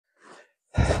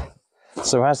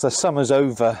So as the summer's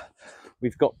over,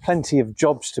 we've got plenty of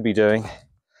jobs to be doing,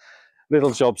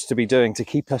 little jobs to be doing to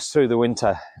keep us through the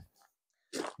winter.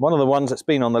 One of the ones that's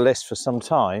been on the list for some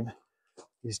time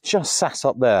is just sat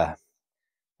up there,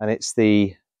 and it's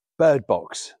the bird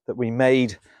box that we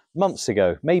made months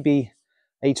ago, maybe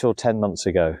 8 or 10 months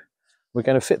ago. We're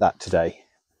going to fit that today.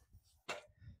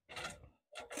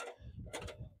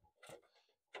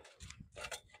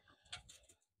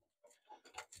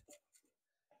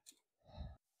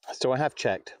 So I have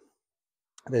checked.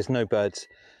 There's no birds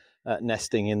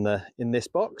nesting in this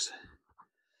box.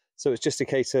 So it's just a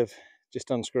case of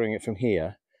just unscrewing it from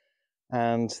here.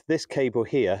 And this cable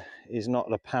here is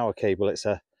not a power cable, it's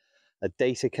a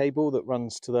data cable that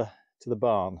runs to the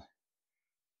barn.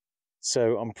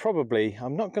 So I'm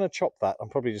not going to chop that. I'm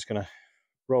probably just going to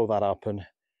roll that up, and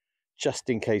just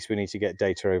in case we need to get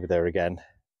data over there again.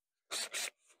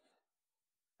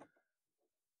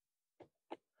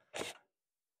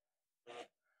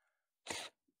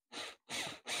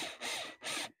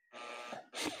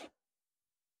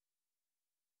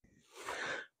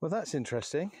 Well, that's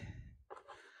interesting.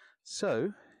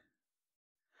 So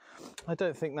I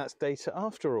don't think that's data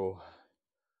after all.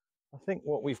 I think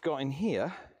what we've got in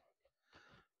here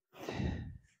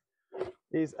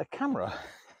is a camera.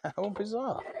 How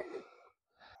bizarre.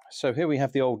 So here we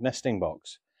have the old nesting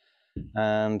box,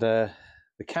 and the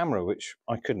camera, which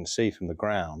I couldn't see from the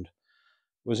ground,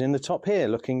 was in the top here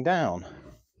looking down.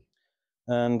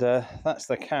 And that's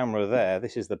the camera there.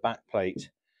 This is the back plate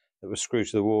that was screwed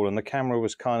to the wall, and the camera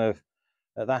was kind of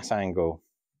at that angle.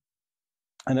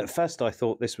 And at first I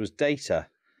thought this was data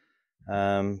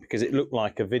because it looked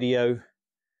like a video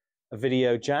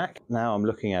jack. Now I'm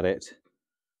looking at it,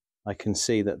 I can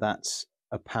see that that's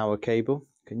a power cable.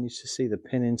 Can you see the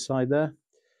pin inside there?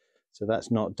 So that's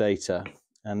not data,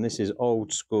 and this is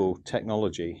old school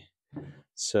technology.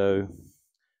 So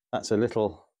that's a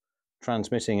little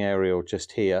transmitting aerial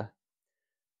just here.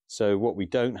 So what we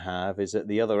don't have is at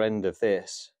the other end of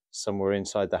this, somewhere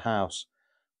inside the house,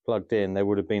 plugged in, there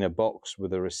would have been a box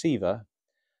with a receiver,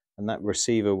 and that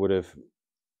receiver would have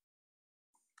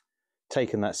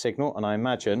taken that signal. And I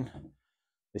imagine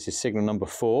this is signal number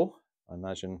 4. I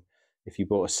imagine if you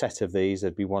bought a set of these,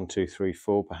 there'd be 1, 2, 3,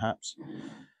 4 perhaps.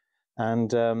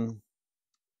 And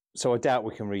so I doubt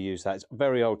we can reuse that. It's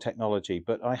very old technology,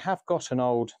 but I have got an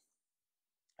old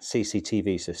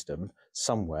CCTV system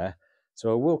somewhere,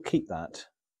 so I will keep that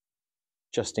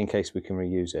just in case we can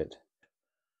reuse it.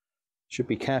 Should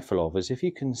be careful of is if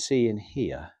you can see in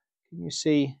here, can you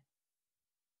see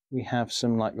we have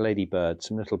some like ladybirds,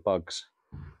 some little bugs,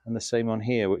 and the same on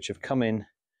here, which have come in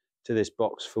to this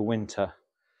box for winter.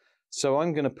 So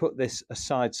I'm going to put this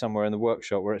aside somewhere in the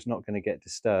workshop where it's not going to get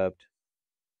disturbed,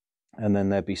 and then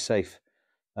they'll be safe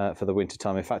for the winter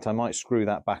time. In fact, I might screw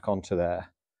that back onto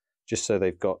there just so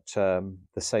they've got the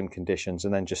same conditions,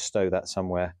 and then just stow that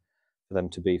somewhere for them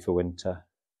to be for winter.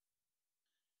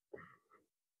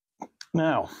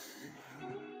 Now,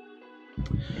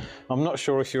 I'm not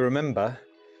sure if you remember,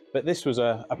 but this was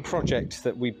a project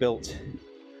that we built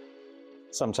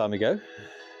some time ago,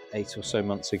 8 or so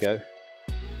months ago.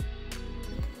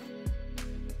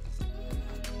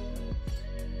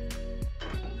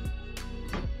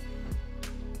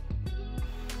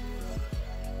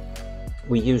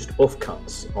 We used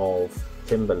offcuts of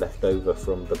timber left over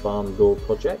from the barn door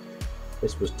project.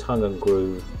 This was tongue and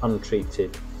groove,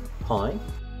 untreated pine.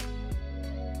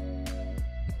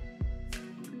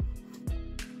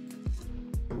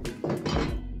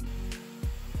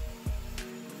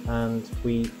 And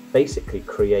we basically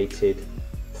created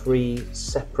 3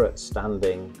 separate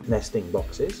standing nesting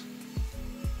boxes.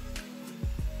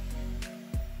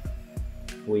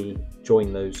 We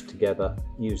joined those together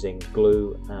using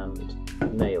glue and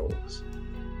nails.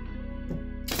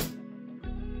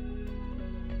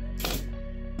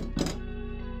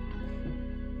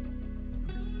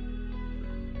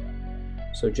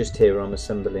 So just here I'm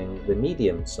assembling the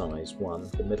medium size one,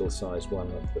 the middle size one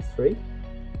of the 3.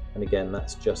 And again,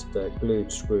 that's just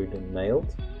glued, screwed and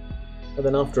nailed. And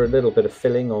then after a little bit of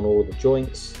filling on all the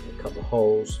joints, a couple of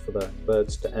holes for the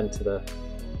birds to enter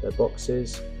their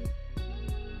boxes,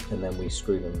 and then we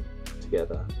screw them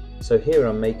together. So here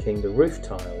I'm making the roof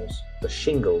tiles, the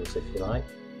shingles if you like,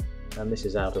 and this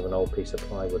is out of an old piece of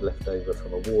plywood left over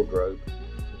from a wardrobe.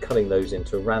 I'm cutting those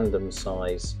into random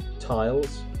size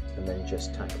tiles and then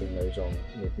just tacking those on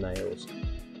with nails.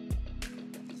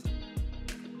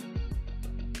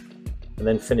 And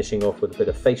then finishing off with a bit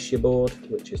of fascia board,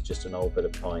 which is just an old bit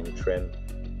of pine trim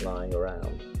lying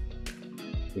around.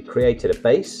 We created a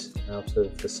base out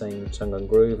of the same tongue and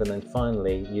groove, and then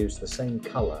finally used the same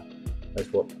colour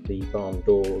as what the barn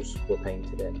doors were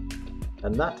painted in.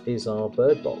 And that is our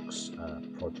bird box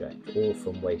project, all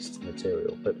from waste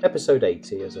material. But episode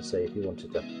 80, as I say, if you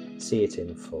wanted to see it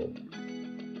in full.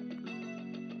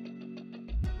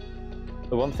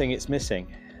 The one thing it's missing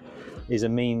is a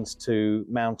means to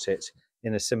mount it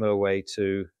in a similar way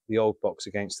to the old box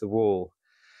against the wall.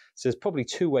 So there's probably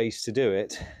two ways to do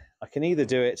it. I can either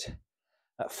do it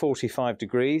at 45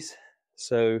 degrees.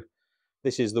 So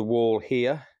this is the wall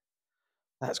here.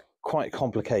 That's quite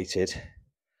complicated.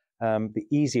 The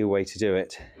easier way to do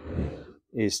it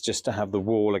is just to have the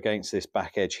wall against this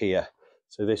back edge here.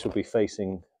 So this will be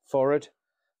facing forward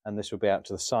and this will be out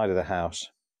to the side of the house.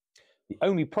 The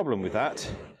only problem with that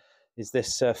is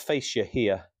this fascia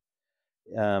here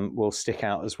will stick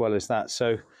out as well as that.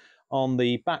 So on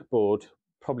the backboard,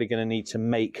 probably going to need to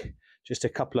make just a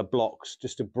couple of blocks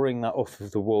just to bring that off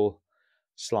of the wall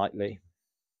slightly.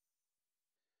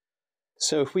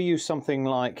 So if we use something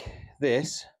like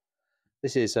this,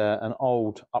 this is an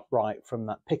old upright from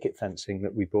that picket fencing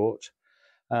that we bought,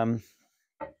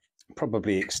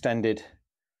 probably extended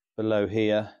below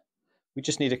here. We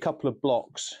just need a couple of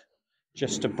blocks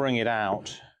just to bring it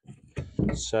out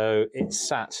so it's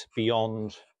sat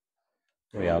beyond.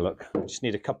 There we are, look. We just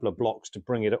need a couple of blocks to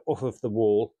bring it off of the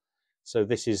wall so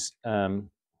this is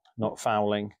not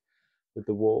fouling with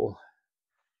the wall.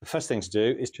 The first thing to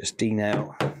do is just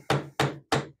denail.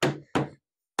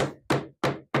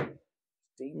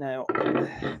 Denail.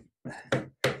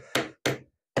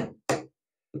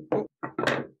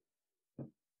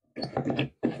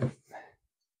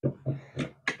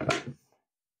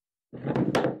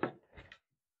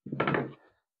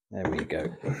 There we go.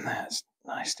 That's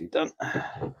nicely done.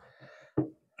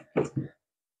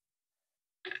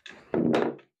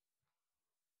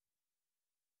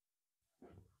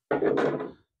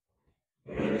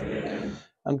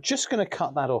 I'm just going to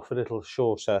cut that off a little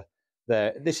shorter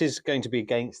there. This is going to be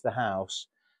against the house,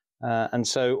 and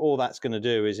so all that's going to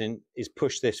do is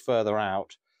push this further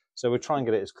out. So we'll try and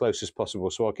get it as close as possible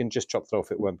so I can just chop that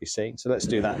off, it won't be seen. So let's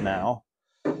do that now.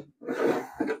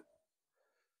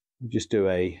 Just do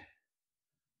a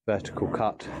vertical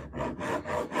cut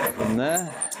from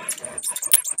there.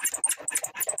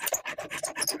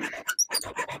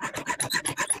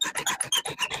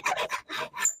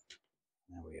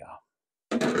 There we are.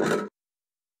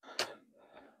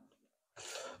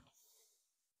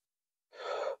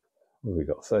 We've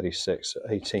got 36,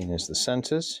 18 is the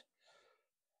centres.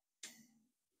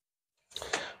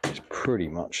 It's pretty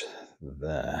much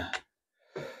there.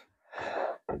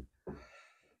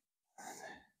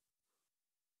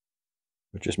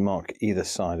 We'll just mark either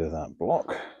side of that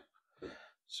block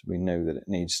so we know that it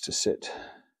needs to sit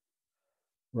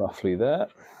roughly there.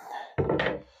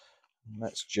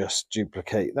 Let's just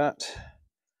duplicate that.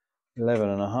 11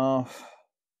 and a half.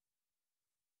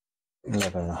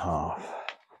 11 and a half.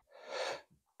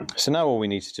 So now all we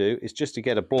need to do is just to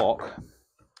get a block,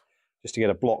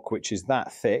 which is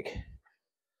that thick,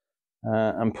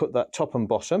 and put that top and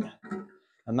bottom,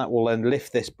 and that will then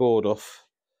lift this board off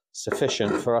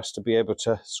sufficient for us to be able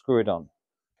to screw it on.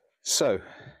 So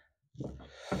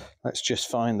let's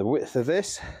just find the width of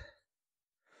this.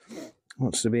 It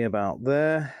wants to be about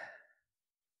there,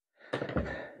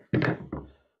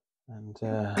 and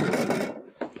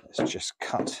let's just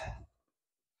cut.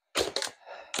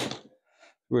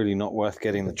 Really not worth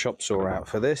getting the chop saw out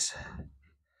for this,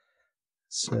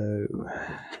 so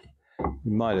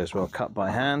we might as well cut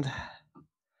by hand.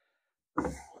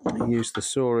 Use the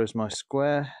saw as my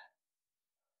square.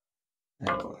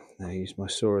 There, use my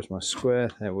saw as my square.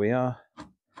 There we are.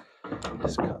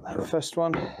 Let's cut that first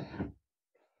one.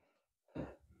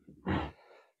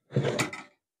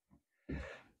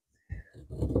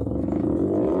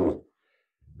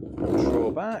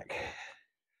 Draw back.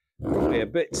 Probably a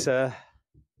bit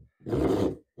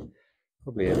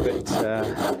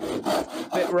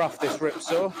rough, this rip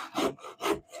saw,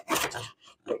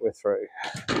 but we're through.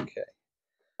 Okay,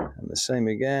 and the same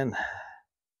again.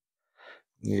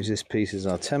 Use this piece as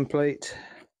our template.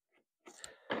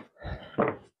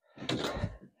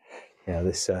 Yeah,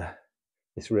 this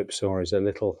rip saw is a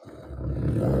little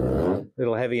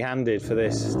heavy-handed for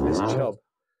this job.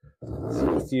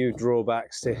 So a few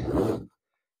drawbacks to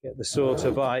get the saw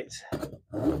to bite.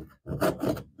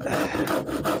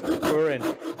 We're in.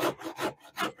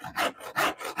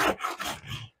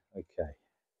 Okay.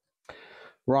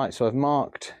 Right, so I've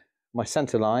marked my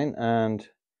centre line and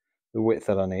the width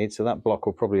that I need, so that block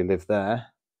will probably live there.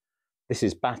 This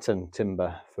is batten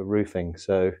timber for roofing,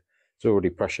 so it's already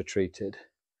pressure treated.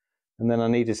 And then I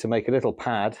needed to make a little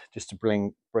pad just to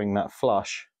bring that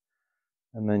flush,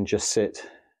 and then just sit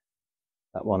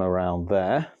that one around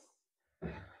there.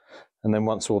 And then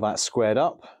once all that's squared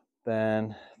up,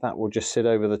 then that will just sit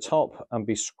over the top and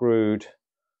be screwed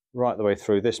right the way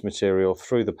through this material,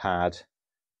 through the pad,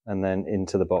 and then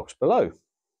into the box below.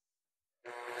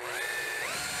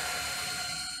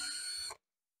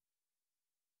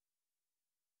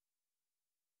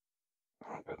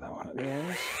 I'll put that one at the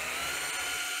end.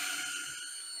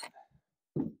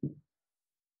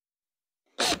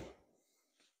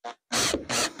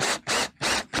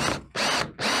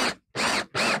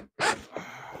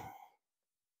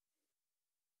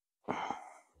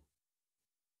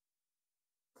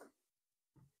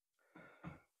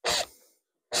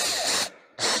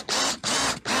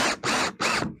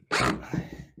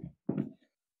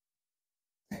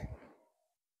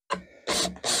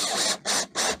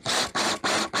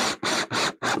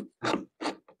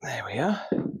 There we are.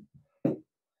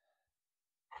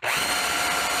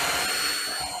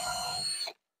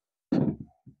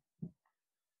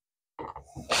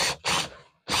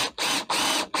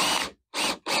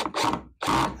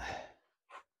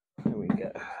 There we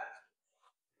go.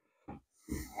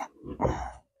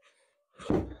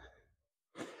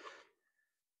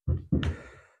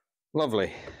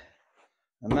 Lovely.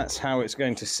 And that's how it's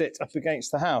going to sit up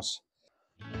against the house.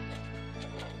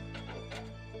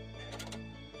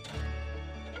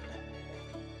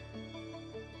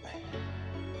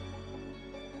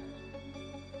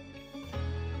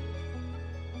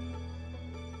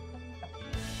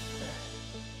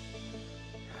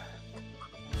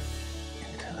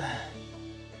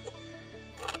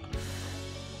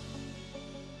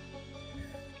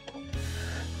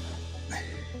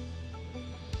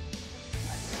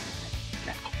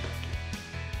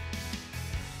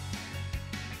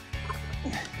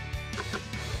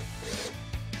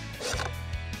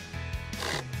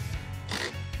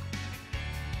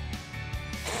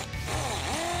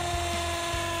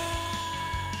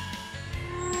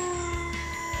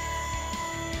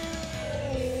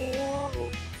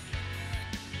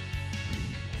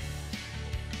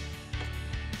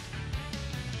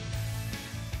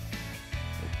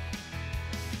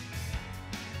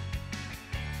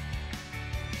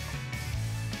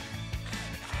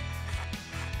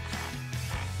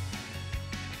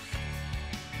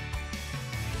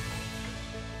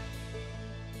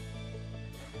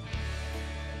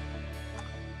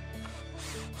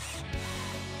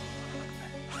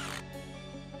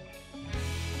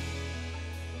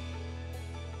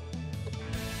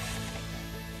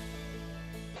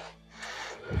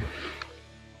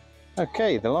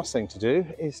 Okay, the last thing to do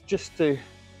is just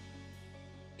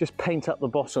paint up the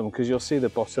bottom, because you'll see the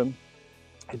bottom.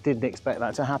 I didn't expect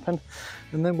that to happen,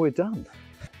 and then we're done.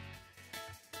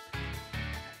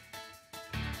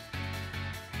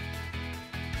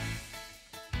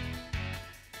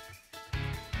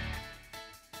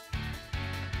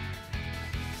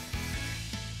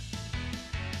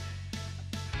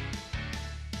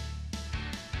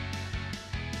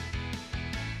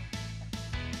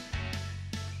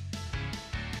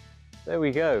 There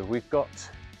we go. We've got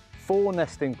 4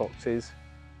 nesting boxes,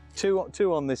 two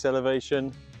on this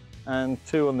elevation and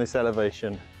 2 on this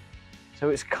elevation. So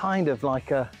it's kind of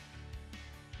like a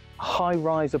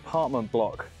high-rise apartment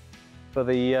block for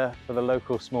the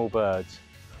local small birds.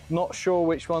 Not sure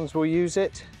which ones will use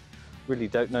it. Really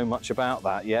don't know much about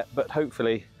that yet, but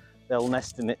hopefully they'll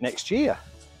nest in it next year.